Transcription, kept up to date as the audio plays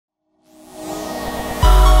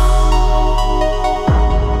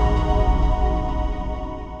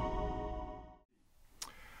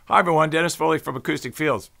Hi everyone, Dennis Foley from Acoustic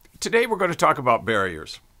Fields. Today we're going to talk about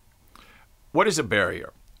barriers. What is a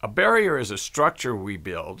barrier? A barrier is a structure we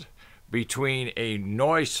build between a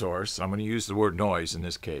noise source, I'm going to use the word noise in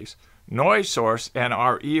this case, noise source and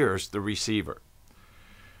our ears, the receiver.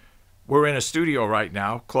 We're in a studio right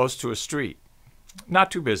now close to a street.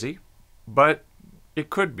 Not too busy, but it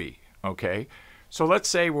could be, okay? So let's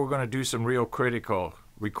say we're going to do some real critical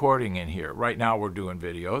recording in here. Right now we're doing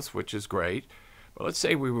videos, which is great. But let's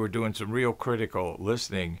say we were doing some real critical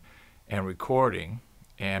listening and recording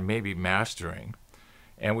and maybe mastering.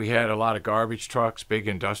 And we had a lot of garbage trucks, big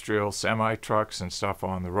industrial semi-trucks and stuff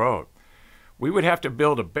on the road. We would have to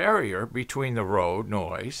build a barrier between the road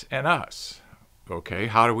noise and us. Okay,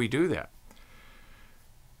 how do we do that?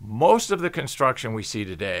 Most of the construction we see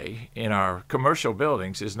today in our commercial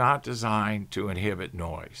buildings is not designed to inhibit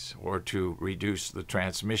noise or to reduce the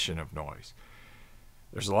transmission of noise.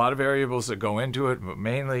 There's a lot of variables that go into it, but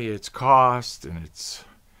mainly it's cost and it's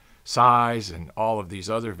size and all of these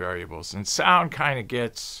other variables. And sound kind of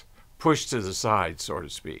gets pushed to the side, so to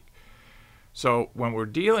speak. So when we're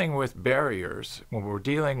dealing with barriers, when we're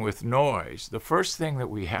dealing with noise, the first thing that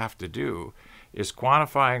we have to do is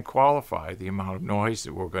quantify and qualify the amount of noise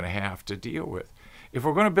that we're going to have to deal with. If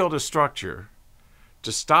we're going to build a structure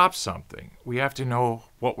to stop something, we have to know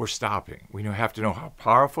what we're stopping. We have to know how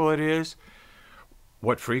powerful it is,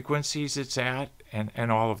 what frequencies it's at,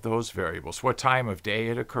 and all of those variables, what time of day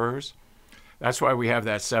it occurs. That's why we have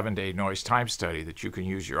that 7-day noise time study that you can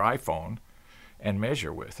use your iPhone and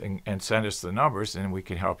measure with and send us the numbers, and we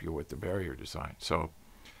can help you with the barrier design. So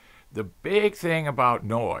the big thing about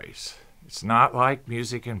noise, it's not like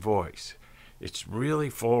music and voice. It's really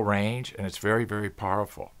full range and it's very, very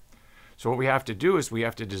powerful. So what we have to do is we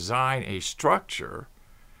have to design a structure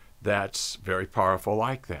that's very powerful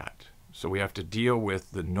like that. So we have to deal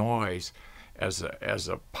with the noise as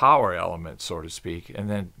a power element, so to speak, and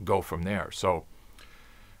then go from there. So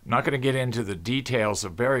I'm not going to get into the details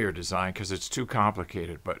of barrier design because it's too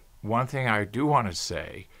complicated, but one thing I do want to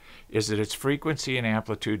say is that it's frequency and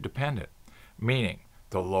amplitude dependent, meaning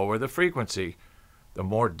the lower the frequency, the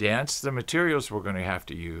more dense the materials we're going to have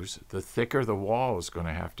to use, the thicker the wall is going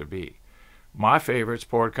to have to be. My favorite's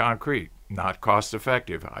poured concrete. Not cost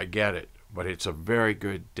effective, I get it, but it's a very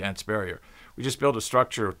good dense barrier. We just built a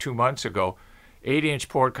structure 2 months ago, 8-inch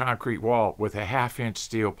poured concrete wall with a 1/2-inch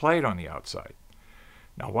steel plate on the outside.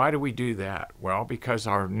 Now why do we do that? Well, because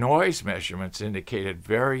our noise measurements indicated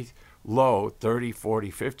very low 30, 40,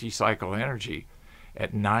 50 cycle energy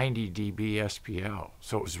at 90 dB SPL.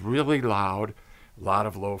 So it was really loud, a lot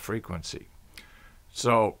of low frequency.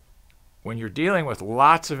 So when you're dealing with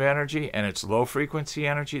lots of energy and it's low frequency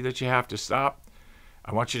energy that you have to stop,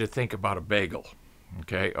 I want you to think about a bagel.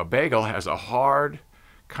 Okay, a bagel has a hard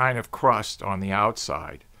kind of crust on the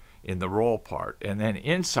outside in the roll part, and then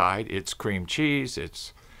inside it's cream cheese,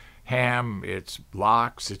 it's ham, it's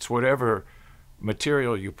lox, it's whatever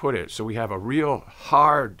material you put it. So we have a real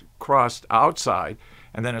hard crust outside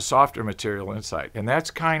and then a softer material inside. And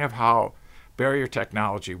that's kind of how barrier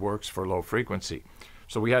technology works for low frequency.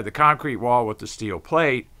 So we had the concrete wall with the steel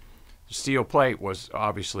plate. The steel plate was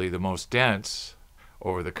obviously the most dense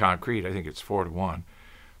over the concrete. I think it's 4-to-1.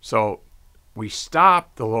 So we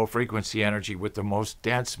stop the low frequency energy with the most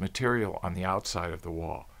dense material on the outside of the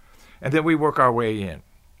wall. And then we work our way in.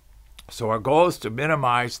 So our goal is to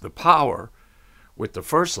minimize the power with the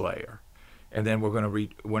first layer, and then we're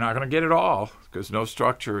not going to get it all because no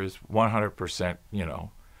structure is 100%,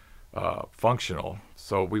 functional.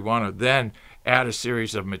 So we want to then add a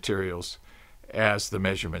series of materials as the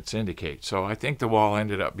measurements indicate. So I think the wall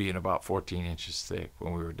ended up being about 14 inches thick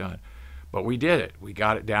when we were done. But we did it. We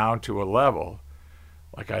got it down to a level,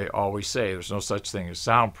 like I always say, there's no such thing as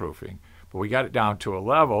soundproofing, but we got it down to a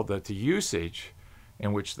level that the usage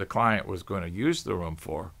in which the client was going to use the room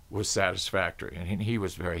for was satisfactory, and he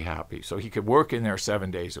was very happy. So he could work in there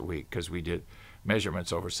 7 days a week because we did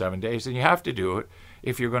measurements over 7 days, and you have to do it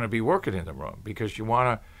if you're going to be working in the room because you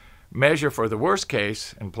want to measure for the worst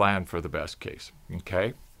case and plan for the best case,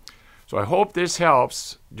 okay? So I hope this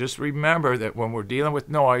helps. Just remember that when we're dealing with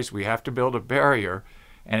noise, we have to build a barrier,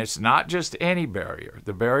 and it's not just any barrier.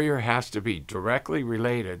 The barrier has to be directly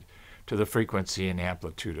related to the frequency and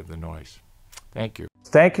amplitude of the noise. Thank you.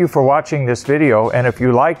 Thank you for watching this video, and if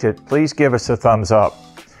you liked it, please give us a thumbs up.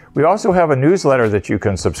 We also have a newsletter that you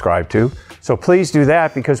can subscribe to, so please do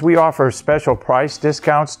that because we offer special price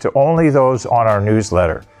discounts to only those on our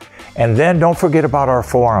newsletter. And then don't forget about our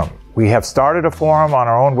forum. We have started a forum on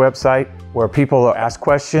our own website where people ask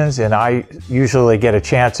questions, and I usually get a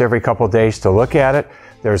chance every couple of days to look at it.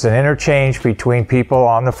 There's an interchange between people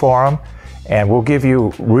on the forum, And we'll give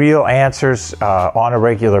you real answers on a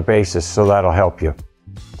regular basis, so that'll help you.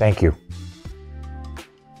 Thank you.